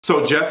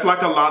So just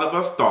like a lot of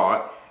us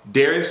thought,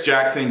 Darius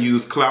Jackson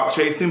used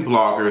clout-chasing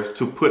bloggers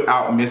to put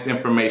out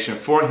misinformation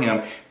for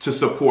him to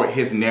support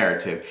his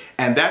narrative.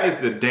 And that is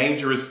the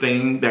dangerous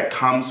thing that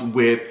comes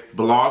with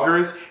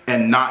bloggers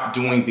and not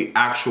doing the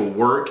actual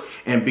work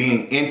and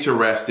being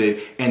interested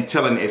in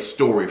telling a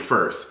story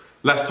first.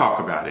 Let's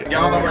talk about it.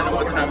 Y'all already know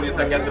what time it is.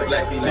 I got the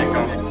black V-neck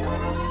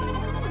on.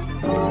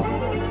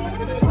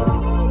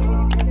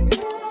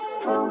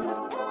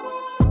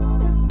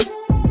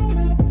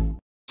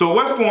 So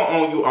what's going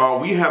on, you all?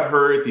 We have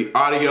heard the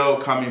audio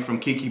coming from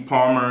KeKe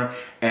Palmer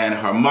and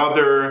her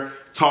mother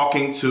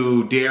talking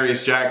to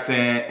Darius Jackson,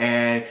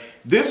 and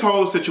this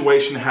whole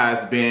situation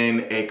has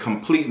been a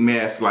complete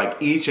mess. Like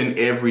each and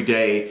every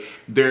day,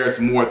 there's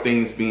more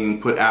things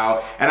being put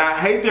out. And I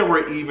hate that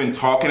we're even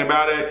talking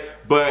about it,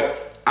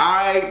 but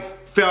I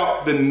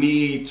felt the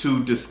need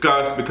to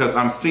discuss because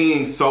I'm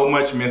seeing so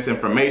much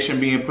misinformation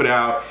being put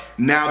out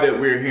now that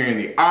we're hearing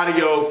the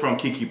audio from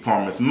KeKe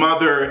Palmer's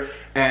mother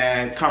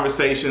and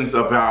conversations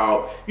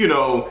about, you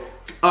know,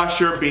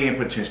 Usher being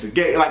potentially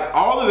gay. Like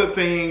all of the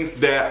things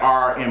that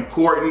are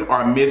important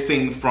are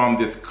missing from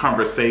this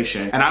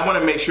conversation. And I want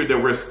to make sure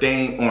that we're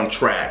staying on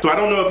track. So I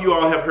don't know if you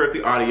all have heard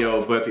the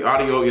audio, but the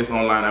audio is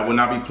online. I will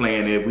not be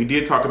playing it. We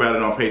did talk about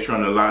it on Patreon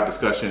in a live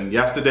discussion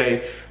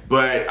yesterday,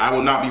 but I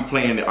will not be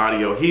playing the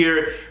audio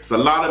here. It's a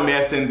lot of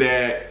mess in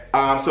that.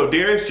 So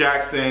Darius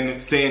Jackson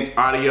sent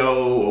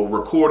audio or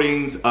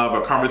recordings of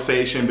a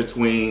conversation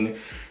between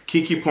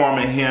KeKe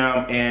Palmer,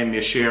 him, and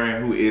Miss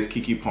Sharon, who is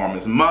KeKe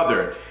Palmer's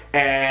mother.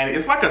 And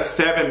it's like a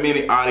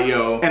 7-minute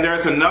audio. And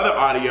there's another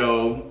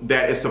audio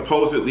that is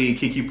supposedly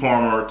KeKe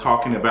Palmer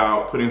talking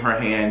about putting her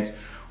hands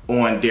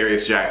on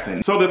Darius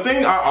Jackson. So the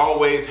thing I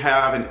always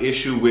have an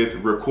issue with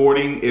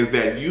recording is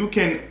that you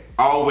can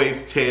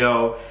always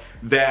tell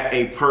that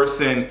a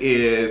person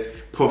is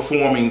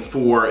performing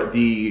for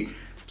the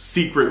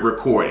secret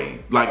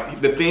recording.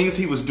 Like the things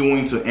he was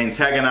doing to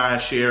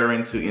antagonize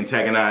Sharon, to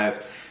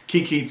antagonize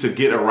KeKe, to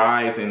get a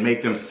rise and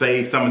make them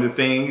say some of the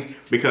things,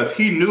 because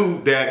he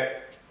knew that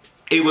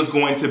it was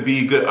going to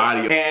be good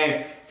audio.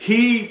 And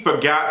he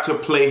forgot to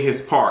play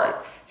his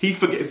part. He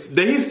forgets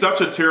that he's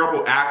such a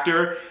terrible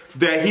actor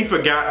that he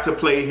forgot to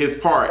play his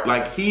part.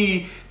 Like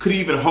he could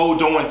even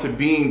hold on to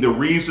being the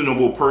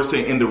reasonable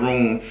person in the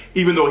room,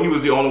 even though he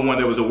was the only one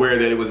that was aware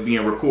that it was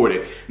being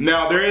recorded.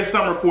 Now, there is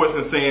some reports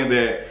in saying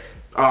that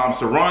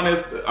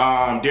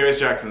Darius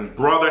Jackson's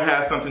brother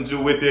has something to do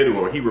with it,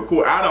 or he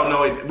recorded. I don't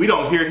know. We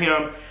don't hear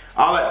him.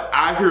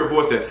 I hear a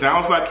voice that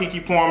sounds like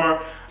KeKe Palmer.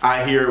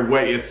 I hear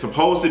what is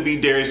supposed to be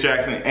Darius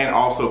Jackson and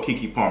also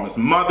KeKe Palmer's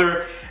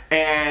mother.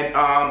 And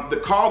the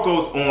call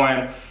goes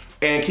on,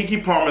 and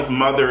KeKe Palmer's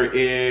mother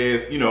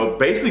is, you know,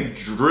 basically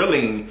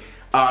drilling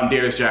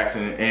Darius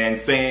Jackson and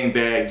saying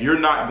that you're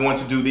not going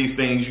to do these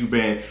things. You've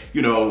been,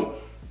 you know,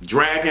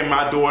 dragging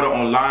my daughter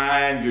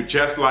online. You're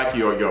just like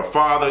your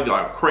father. You're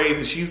like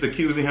crazy. She's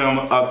accusing him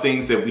of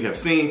things that we have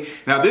seen.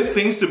 Now, this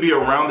seems to be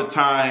around the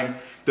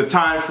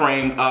time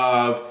frame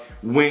of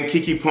when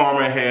KeKe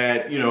Palmer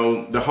had, you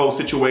know, the whole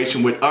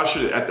situation with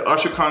Usher at the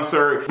Usher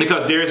concert,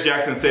 because Darius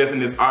Jackson says in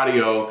this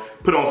audio,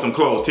 put on some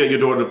clothes, tell your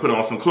daughter to put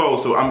on some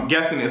clothes. So I'm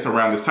guessing it's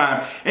around this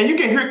time. And you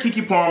can hear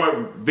KeKe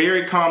Palmer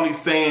very calmly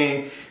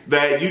saying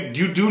that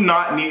you do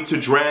not need to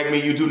drag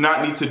me. You do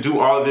not need to do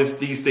all of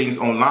these things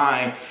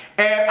online.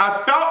 And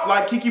I felt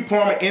like KeKe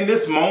Palmer in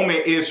this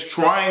moment is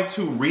trying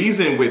to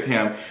reason with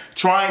him,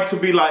 trying to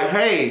be like,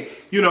 hey,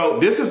 you know,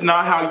 this is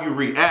not how you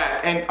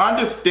react, and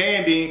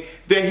understanding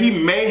that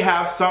he may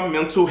have some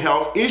mental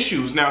health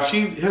issues. Now,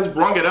 she has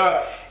brung it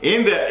up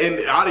in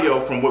the audio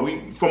from what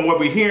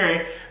we're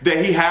hearing,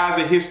 that he has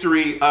a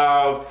history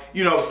of,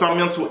 you know, some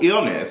mental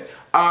illness.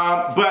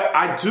 But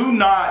I do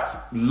not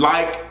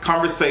like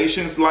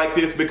conversations like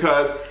this,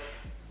 because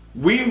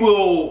we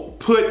will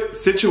put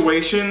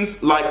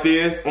situations like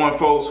this on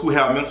folks who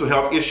have mental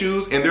health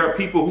issues, and there are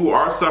people who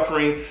are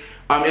suffering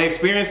and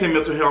experiencing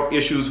mental health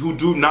issues who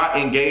do not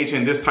engage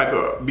in this type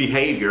of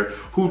behavior,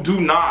 who do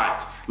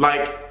not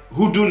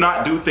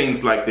do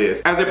things like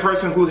this. As a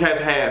person who has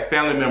had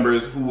family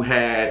members who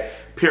had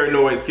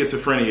paranoid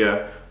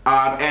schizophrenia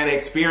and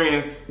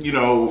experienced, you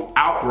know,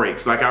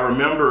 outbreaks. Like I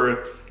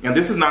remember, and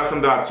this is not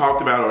something I've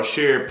talked about or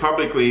shared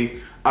publicly,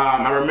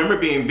 I remember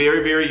being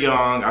very, very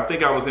young. I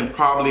think I was in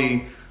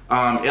probably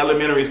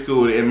elementary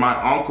school, and my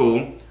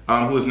uncle,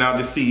 who is now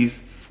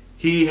deceased,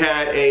 he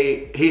had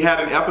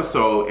an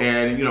episode,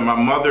 and you know, my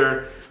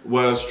mother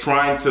was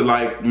trying to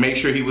like make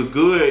sure he was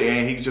good,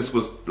 and he just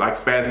was like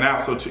spazzing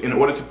out. So in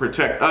order to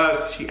protect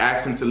us, she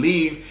asked him to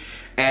leave,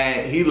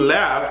 and he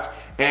left.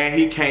 And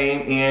he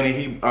came in and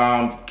he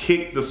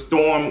kicked the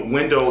storm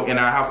window in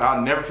our house.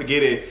 I'll never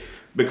forget it,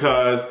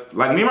 because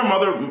like me and my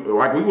mother,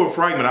 like we were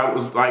frightened. I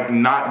was like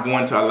not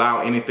going to allow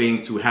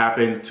anything to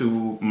happen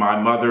to my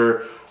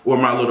mother or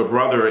my little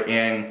brother.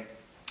 And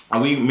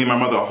me and my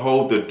mother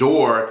hold the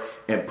door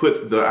and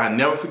put I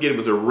never forget, it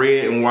was a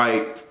red and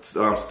white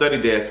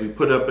study desk we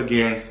put up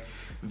against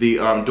the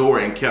door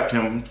and kept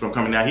him from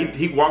coming out.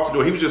 He walked the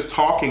door. He was just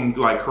talking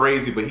like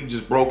crazy, but he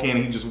just broke in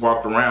and he just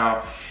walked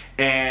around.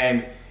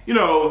 And you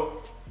know,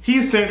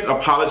 He's since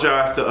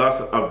apologized to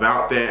us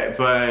about that,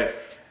 but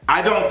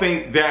I don't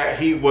think that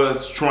he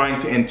was trying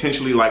to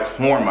intentionally like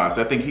harm us.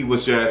 I think he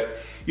was just,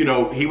 you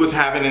know, he was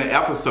having an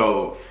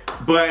episode.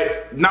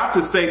 But not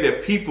to say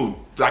that people,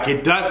 like,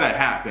 it doesn't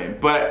happen,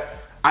 but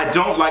I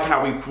don't like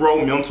how we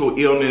throw mental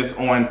illness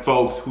on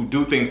folks who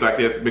do things like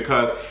this,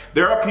 because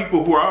there are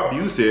people who are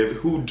abusive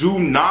who do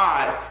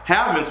not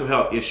have mental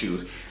health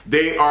issues.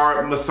 They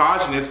are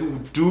misogynists who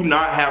do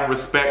not have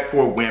respect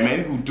for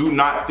women, who do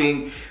not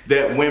think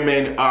that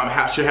women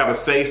should have a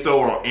say-so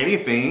on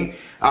anything.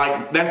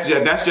 Like,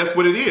 that's just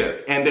what it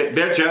is. And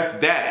they're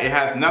just that. It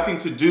has nothing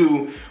to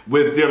do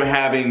with them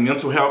having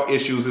mental health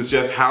issues. It's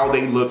just how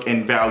they look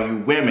and value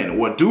women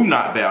or do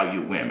not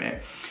value women.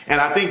 And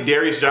I think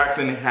Darius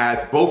Jackson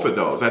has both of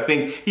those. I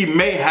think he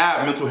may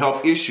have mental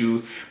health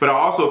issues, but I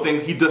also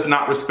think he does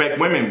not respect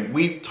women.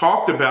 We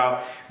talked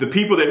about the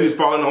people that he was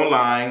following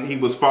online. He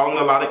was following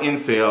a lot of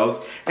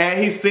incels,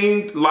 and he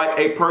seemed like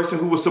a person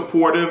who was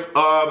supportive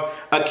of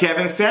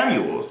Kevin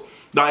Samuels.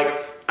 Like,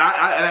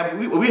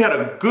 we had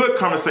a good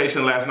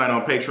conversation last night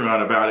on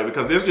Patreon about it,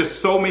 because there's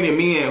just so many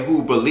men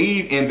who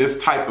believe in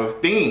this type of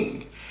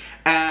thing.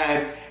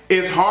 And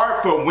it's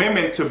hard for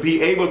women to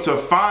be able to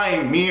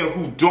find men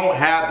who don't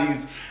have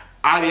these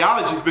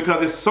ideologies,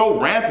 because it's so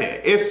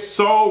rampant. It's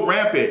so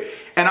rampant.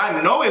 And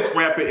I know it's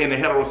rampant in the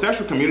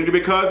heterosexual community,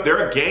 because there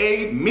are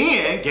gay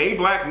men, gay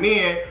black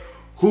men,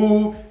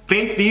 who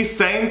think these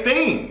same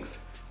things.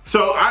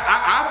 So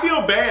I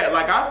feel bad.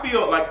 Like, I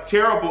feel like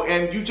terrible,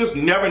 and you just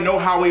never know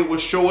how it will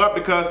show up,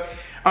 because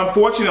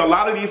unfortunately a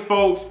lot of these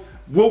folks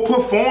will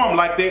perform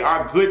like they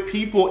are good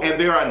people, and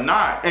they are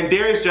not. And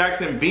Darius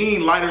Jackson,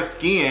 being lighter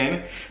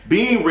skinned,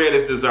 being read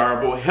as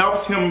desirable,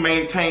 helps him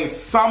maintain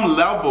some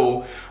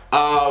level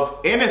of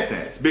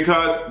innocence,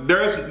 because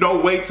there's no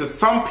way to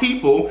some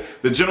people,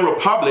 the general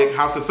public,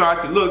 how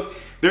society looks,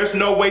 there's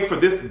no way for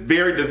this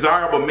very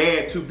desirable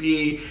man to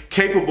be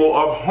capable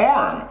of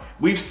harm.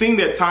 We've seen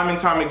that time and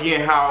time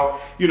again,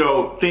 how, you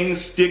know, things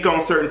stick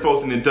on certain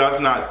folks and it does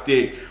not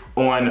stick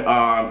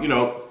on, you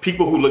know,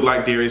 people who look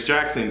like Darius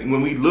Jackson.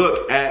 When we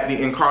look at the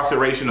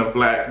incarceration of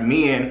black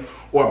men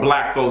or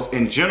black folks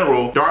in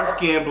general,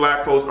 dark-skinned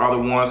black folks are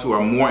the ones who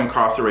are more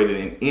incarcerated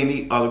than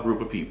any other group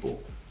of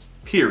people,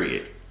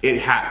 period.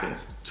 It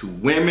happens to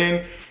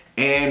women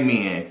and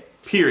men,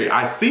 period.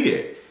 I see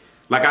it.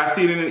 Like, I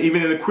see it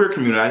even in the queer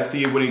community. I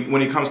see it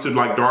when it comes to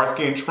like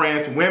dark-skinned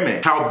trans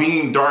women, how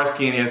being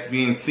dark-skinned is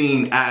being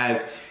seen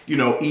as, you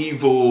know,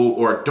 evil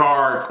or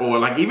dark, or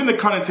like even the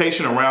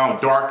connotation around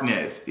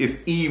darkness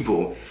is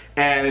evil.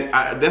 And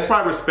that's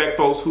why I respect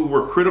folks who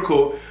were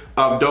critical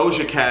of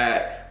Doja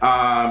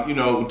Cat, you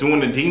know, doing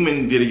the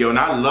Demon video. And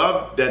I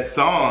love that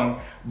song,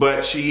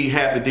 but she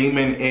had the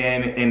demon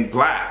in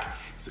black.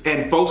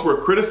 And folks were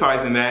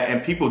criticizing that,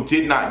 and people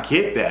did not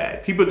get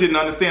that. People didn't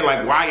understand,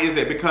 like, why is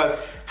it? Because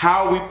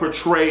how we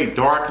portray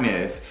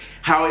darkness,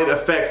 how it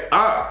affects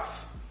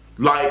us.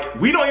 Like,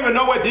 we don't even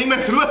know what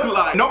demons look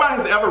like. Nobody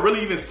has ever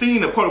really even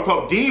seen a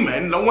quote-unquote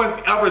demon. No one's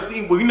ever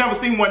seen, we've never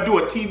seen one do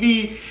a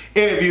TV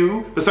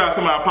interview, besides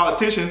some of our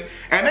politicians,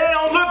 and they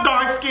don't look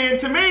dark-skinned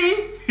to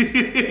me.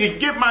 You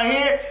get my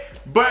hint?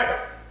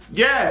 But,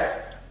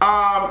 yes,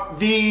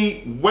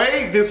 the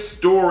way this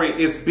story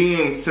is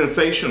being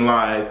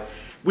sensationalized,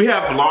 we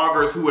have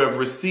bloggers who have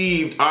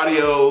received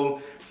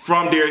audio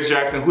from Darius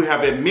Jackson who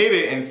have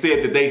admitted and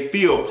said that they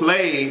feel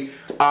played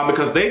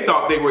because they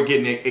thought they were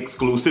getting it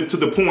exclusive, to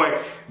the point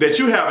that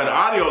you have an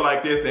audio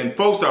like this and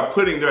folks are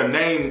putting their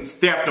name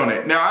stamped on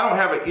it. Now, I don't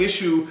have an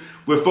issue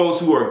with folks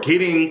who are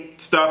getting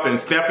stuff and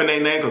stamping their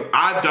name, because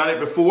I've done it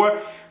before.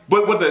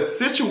 But with a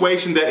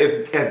situation that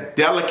is as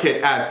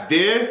delicate as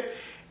this,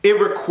 it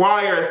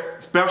requires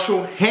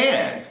special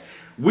hands.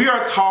 We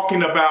are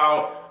talking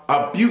about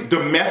abuse,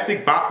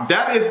 domestic violence.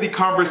 That is the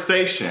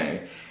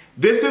conversation.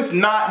 This is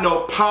not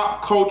no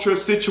pop culture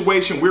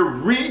situation. We're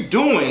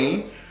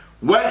redoing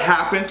what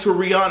happened to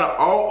Rihanna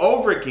all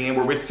over again,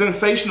 where we're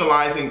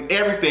sensationalizing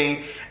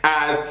everything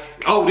as,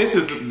 oh, this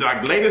is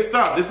like latest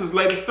stuff. This is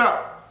latest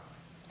stuff.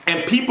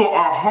 And people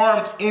are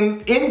harmed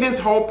in this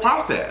whole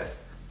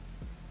process.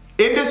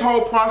 In this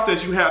whole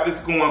process, you have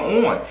this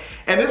going on.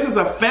 And this is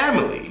a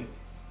family.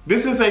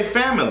 This is a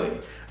family.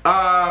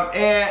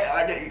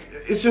 And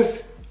it's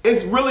just,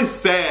 it's really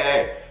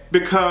sad,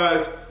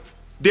 because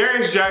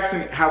Darius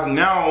Jackson has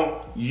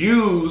now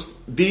used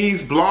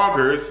these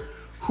bloggers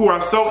who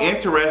are so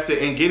interested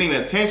in getting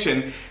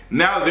attention.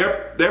 Now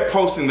they're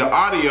posting the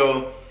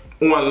audio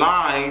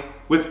online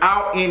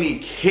without any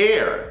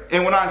care.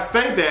 And when I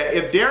say that,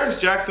 if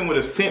Darius Jackson would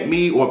have sent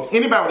me, or if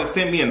anybody would have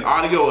sent me an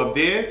audio of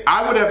this,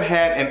 I would have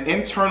had an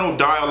internal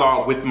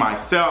dialogue with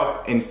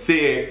myself and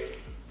said,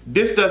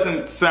 this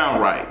doesn't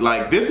sound right.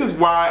 Like, this is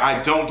why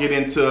I don't get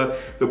into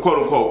the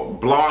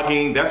quote-unquote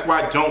blogging. That's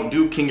why I don't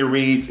do Kinga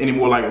Reads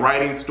anymore, like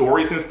writing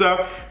stories and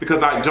stuff,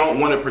 because I don't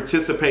want to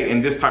participate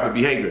in this type of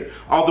behavior.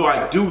 Although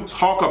I do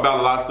talk about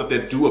a lot of stuff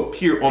that do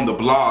appear on the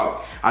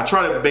blogs, I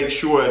try to make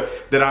sure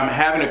that I'm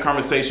having a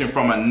conversation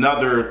from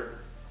another,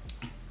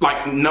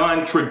 like,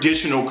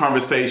 non-traditional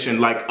conversation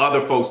like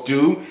other folks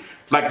do.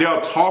 Like,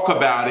 they'll talk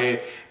about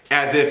it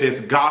as if it's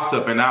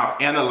gossip, and I'll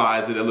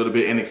analyze it a little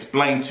bit and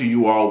explain to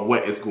you all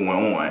what is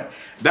going on.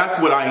 That's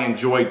what I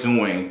enjoy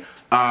doing.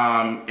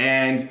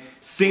 And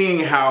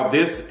seeing how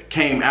this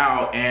came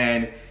out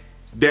and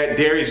that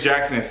Darius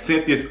Jackson has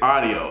sent this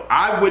audio.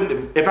 I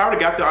wouldn't, if I would have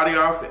got the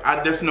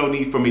audio, there's no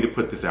need for me to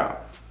put this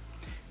out.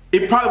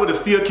 It probably would have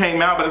still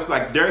came out, but it's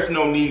like, there's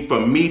no need for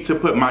me to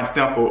put my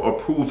stamp of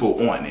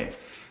approval on it.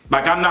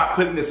 Like, I'm not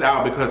putting this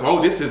out because,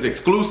 oh, this is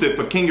exclusive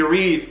for King of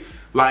Reads.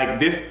 Like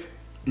this,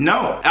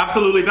 no,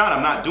 absolutely not.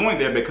 I'm not doing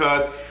that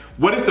because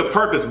what is the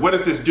purpose? What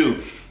does this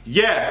do?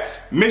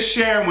 Yes, Miss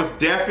Sharon was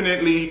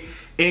definitely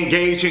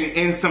engaging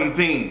in some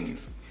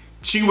things.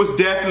 She was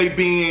definitely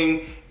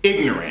being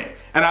ignorant.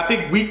 And I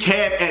think we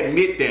can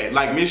admit that.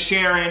 Like Miss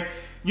Sharon,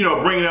 you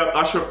know, bringing up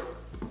Usher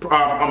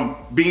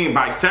being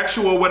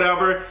bisexual or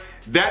whatever,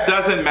 that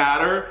doesn't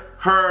matter.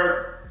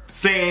 Her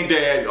saying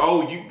that,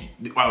 oh, you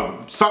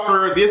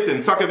sucker this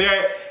and sucker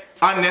that,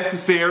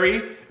 unnecessary.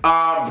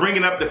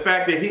 Bringing up the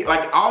fact that he,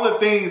 like all the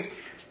things,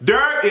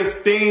 there is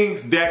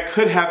things that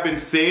could have been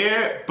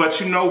said, but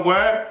you know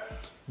what?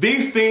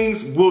 These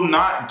things will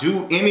not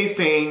do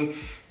anything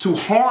to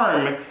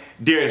harm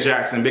Darius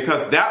Jackson,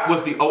 because that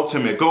was the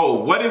ultimate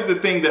goal. What is the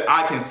thing that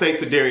I can say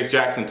to Darius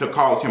Jackson to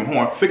cause him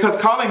harm? Because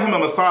calling him a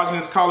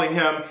misogynist, calling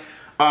him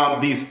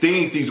these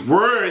things, these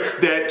words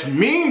that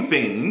mean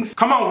things,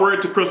 come on,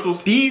 word to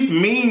crystals, these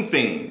mean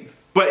things,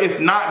 but it's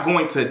not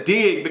going to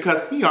dig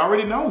because he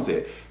already knows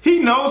it. He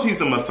knows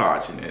he's a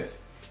misogynist.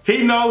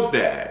 He knows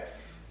that.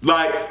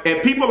 Like,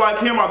 and people like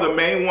him are the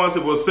main ones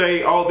that will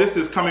say, oh, this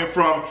is coming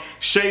from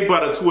Shea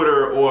Butter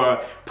Twitter or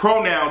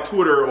pronoun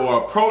Twitter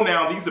or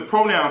pronoun, these are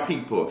pronoun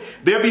people.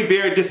 They'll be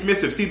very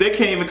dismissive. See, they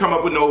can't even come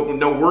up with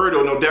no word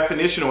or no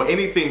definition or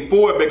anything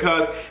for it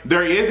because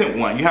there isn't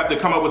one. You have to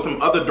come up with some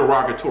other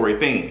derogatory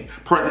thing.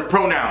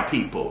 Pronoun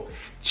people,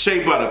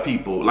 Shea Butter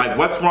people. Like,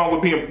 what's wrong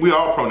with being, we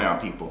all pronoun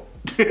people.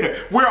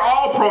 We're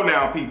all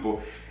pronoun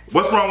people.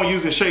 What's wrong with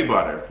using Shea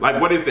Butter?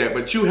 Like, what is that?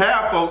 But you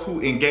have folks who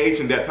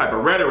engage in that type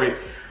of rhetoric.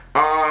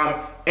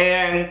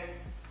 And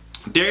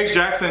Darius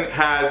Jackson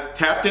has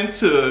tapped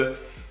into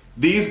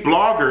these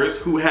bloggers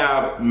who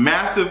have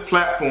massive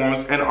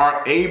platforms and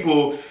are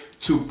able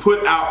to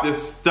put out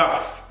this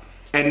stuff.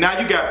 And now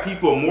you got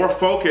people more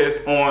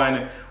focused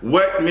on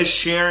what Miss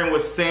Sharon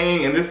was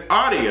saying in this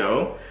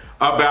audio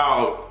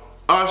about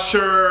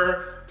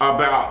Usher,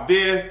 about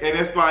this, and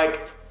it's like,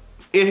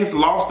 it has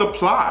lost the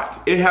plot.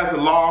 It has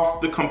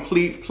lost the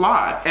complete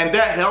plot. And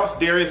that helps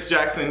Darius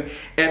Jackson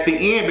at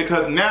the end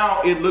because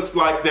now it looks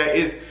like that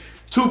it's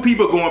two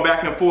people going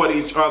back and forth at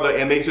each other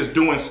and they just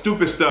doing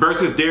stupid stuff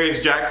versus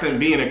Darius Jackson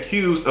being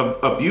accused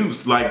of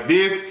abuse. Like,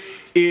 this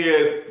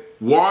is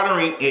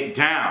watering it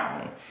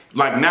down.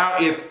 Like, now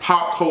it's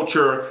pop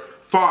culture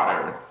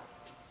fodder.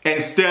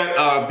 Instead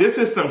of, this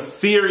is some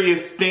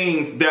serious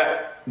things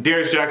that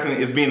Darius Jackson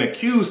is being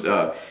accused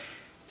of.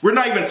 We're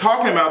not even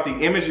talking about the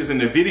images and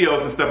the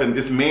videos and stuff and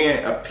this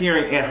man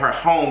appearing at her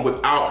home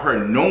without her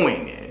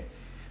knowing it.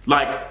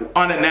 Like,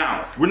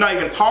 unannounced. We're not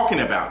even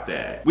talking about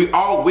that. We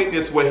all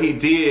witnessed what he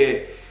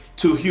did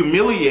to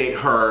humiliate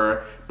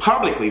her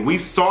publicly. We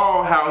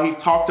saw how he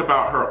talked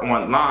about her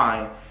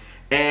online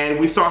and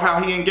we saw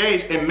how he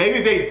engaged, and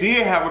maybe they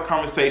did have a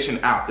conversation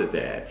after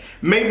that.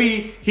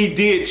 Maybe he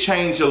did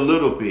change a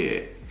little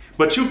bit,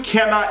 but you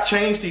cannot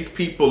change these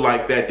people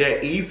like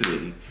that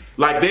easily.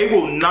 Like, they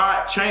will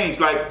not change.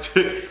 Like,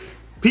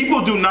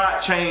 people do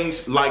not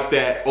change like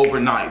that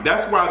overnight.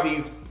 That's why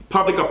these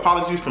public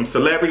apologies from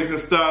celebrities and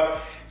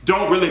stuff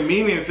don't really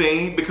mean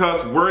anything,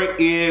 because where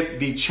is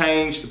the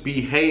changed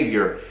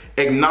behavior?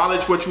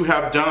 Acknowledge what you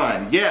have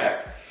done.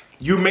 Yes,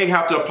 you may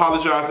have to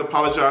apologize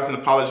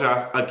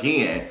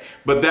again,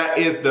 but that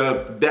is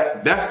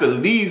that's the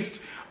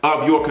least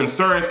of your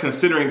concerns,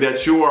 considering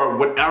that your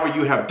whatever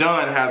you have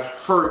done has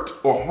hurt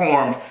or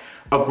harmed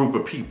a group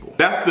of people.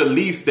 That's the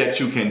least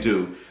that you can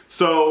do.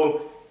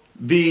 So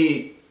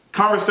the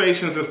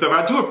conversations and stuff,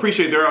 I do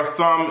appreciate there are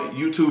some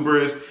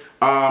YouTubers,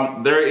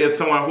 there is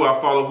someone who I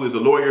follow who is a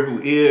lawyer who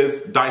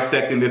is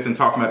dissecting this and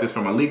talking about this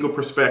from a legal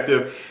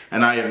perspective,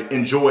 and I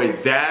enjoy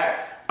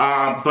that.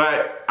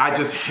 But I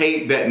just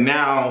hate that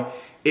now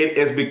it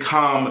has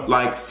become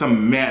like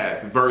some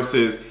mess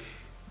versus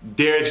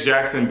Darius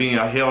Jackson being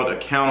held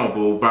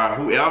accountable by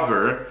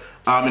whoever,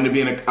 and to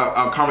be in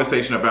a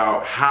conversation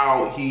about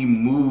how he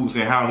moves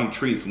and how he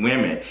treats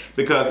women.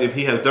 Because if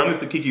he has done this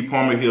to KeKe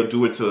Palmer, he'll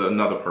do it to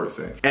another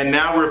person. And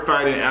now we're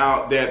finding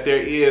out that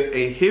there is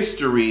a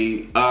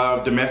history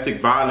of domestic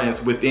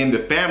violence within the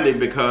family,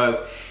 because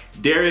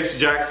Darius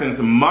Jackson's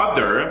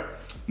mother,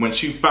 when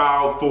she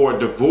filed for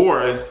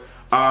divorce,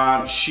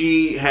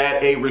 she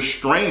filed a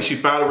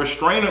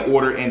restraining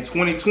order in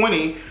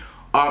 2020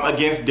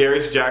 against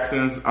Darius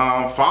Jackson's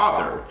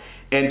father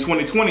in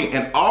 2020.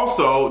 And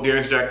also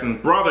Darius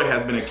Jackson's brother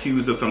has been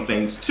accused of some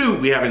things too.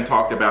 We haven't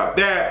talked about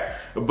that,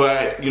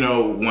 but you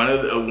know,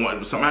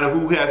 somebody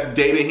who has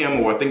dated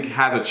him or I think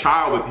has a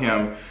child with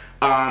him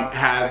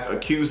has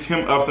accused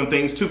him of some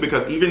things too,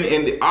 because even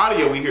in the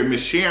audio we hear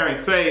Miss Sharon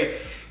say,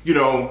 you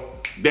know,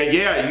 that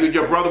yeah,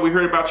 your brother, we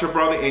heard about your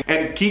brother.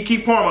 And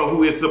KeKe Palmer,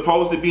 who is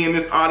supposed to be in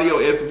this audio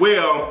as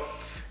well,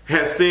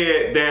 has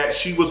said that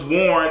she was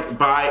warned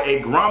by a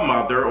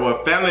grandmother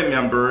or a family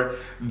member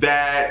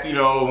that, you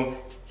know,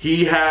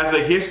 he has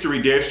a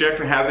history, Darius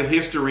Jackson has a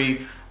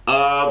history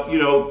of, you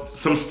know,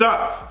 some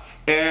stuff.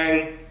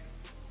 And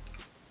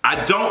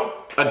I don't,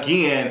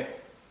 again,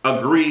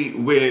 agree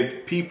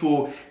with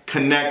people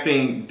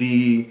connecting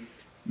the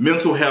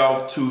mental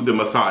health to the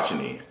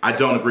misogyny. I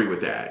don't agree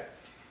with that,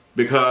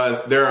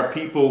 because there are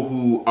people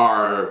who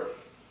are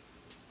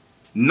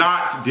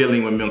not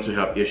dealing with mental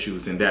health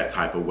issues in that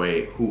type of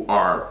way who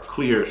are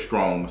clear,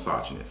 strong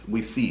misogynists.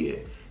 We see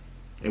it.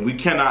 And we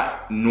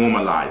cannot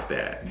normalize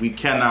that. We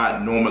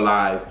cannot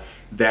normalize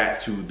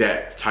that to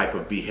that type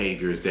of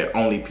behaviors that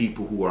only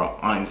people who are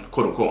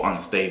quote unquote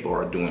unstable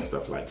are doing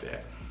stuff like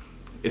that.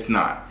 It's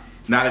not.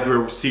 Not if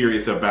we're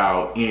serious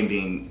about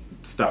ending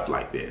stuff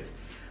like this.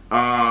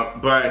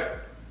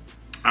 But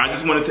I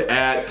just wanted to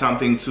add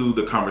something to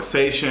the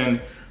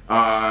conversation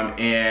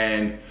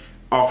and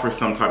offer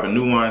some type of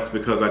nuance,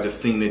 because I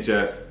just seen it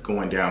just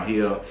going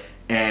downhill.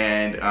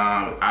 And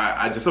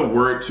I just a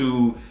word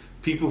to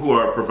people who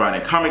are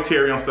providing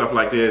commentary on stuff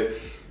like this.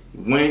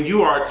 When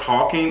you are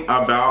talking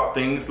about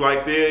things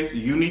like this,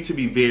 you need to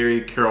be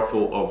very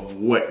careful of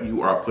what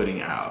you are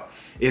putting out.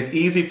 It's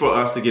easy for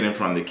us to get in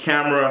front of the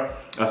camera,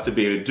 us to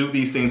be able to do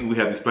these things. We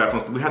have these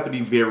platforms, but we have to be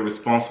very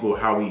responsible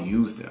how we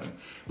use them.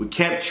 We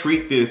can't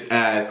treat this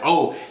as,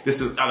 oh, this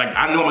is like,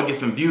 I know I'm gonna get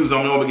some views,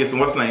 I know I'm gonna get some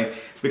what's name,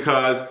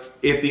 because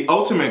if the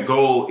ultimate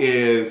goal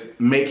is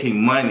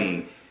making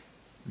money,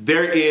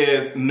 there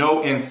is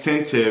no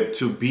incentive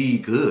to be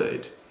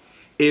good.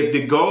 If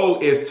the goal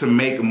is to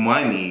make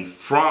money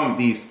from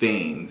these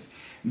things,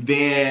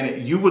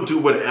 then you will do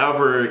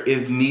whatever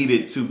is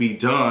needed to be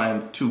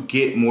done to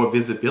get more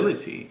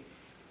visibility.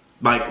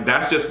 Like,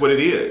 that's just what it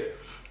is.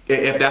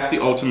 If that's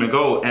the ultimate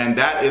goal. And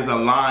that is a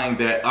line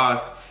that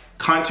us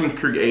content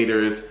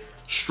creators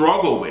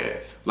struggle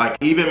with. Like,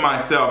 even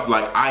myself,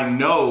 like, I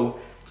know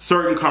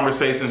certain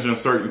conversations and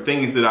certain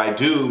things that I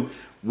do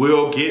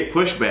will get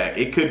pushback.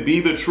 It could be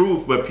the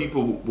truth, but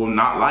people will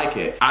not like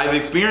it. I've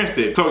experienced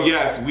it. So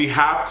yes, we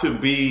have to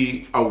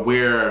be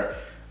aware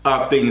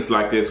of things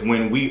like this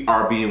when we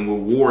are being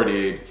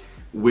rewarded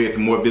with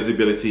more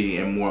visibility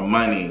and more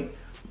money,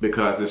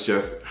 because it's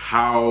just,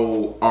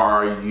 how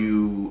are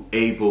you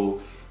able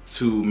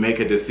to make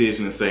a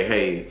decision and say,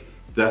 hey,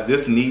 does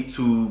this need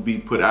to be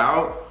put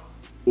out,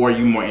 or are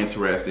you more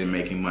interested in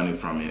making money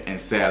from it? And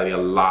sadly, a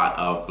lot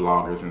of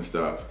bloggers and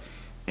stuff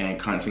and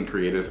content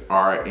creators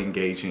are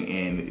engaging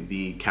in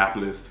the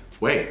capitalist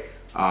way.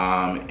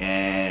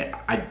 And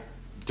I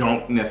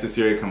don't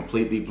necessarily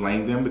completely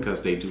blame them,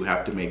 because they do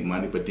have to make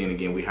money. But then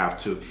again, we have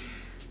to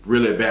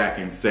reel it back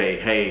and say,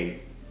 hey,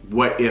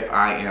 what if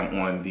I am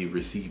on the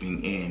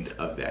receiving end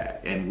of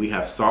that? And we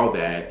have saw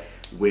that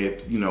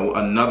with, you know,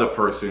 another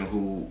person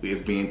who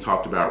is being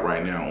talked about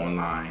right now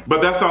online.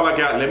 But that's all I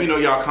got. Let me know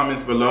y'all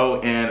comments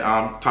below, and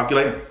talk to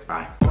you later.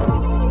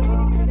 Bye.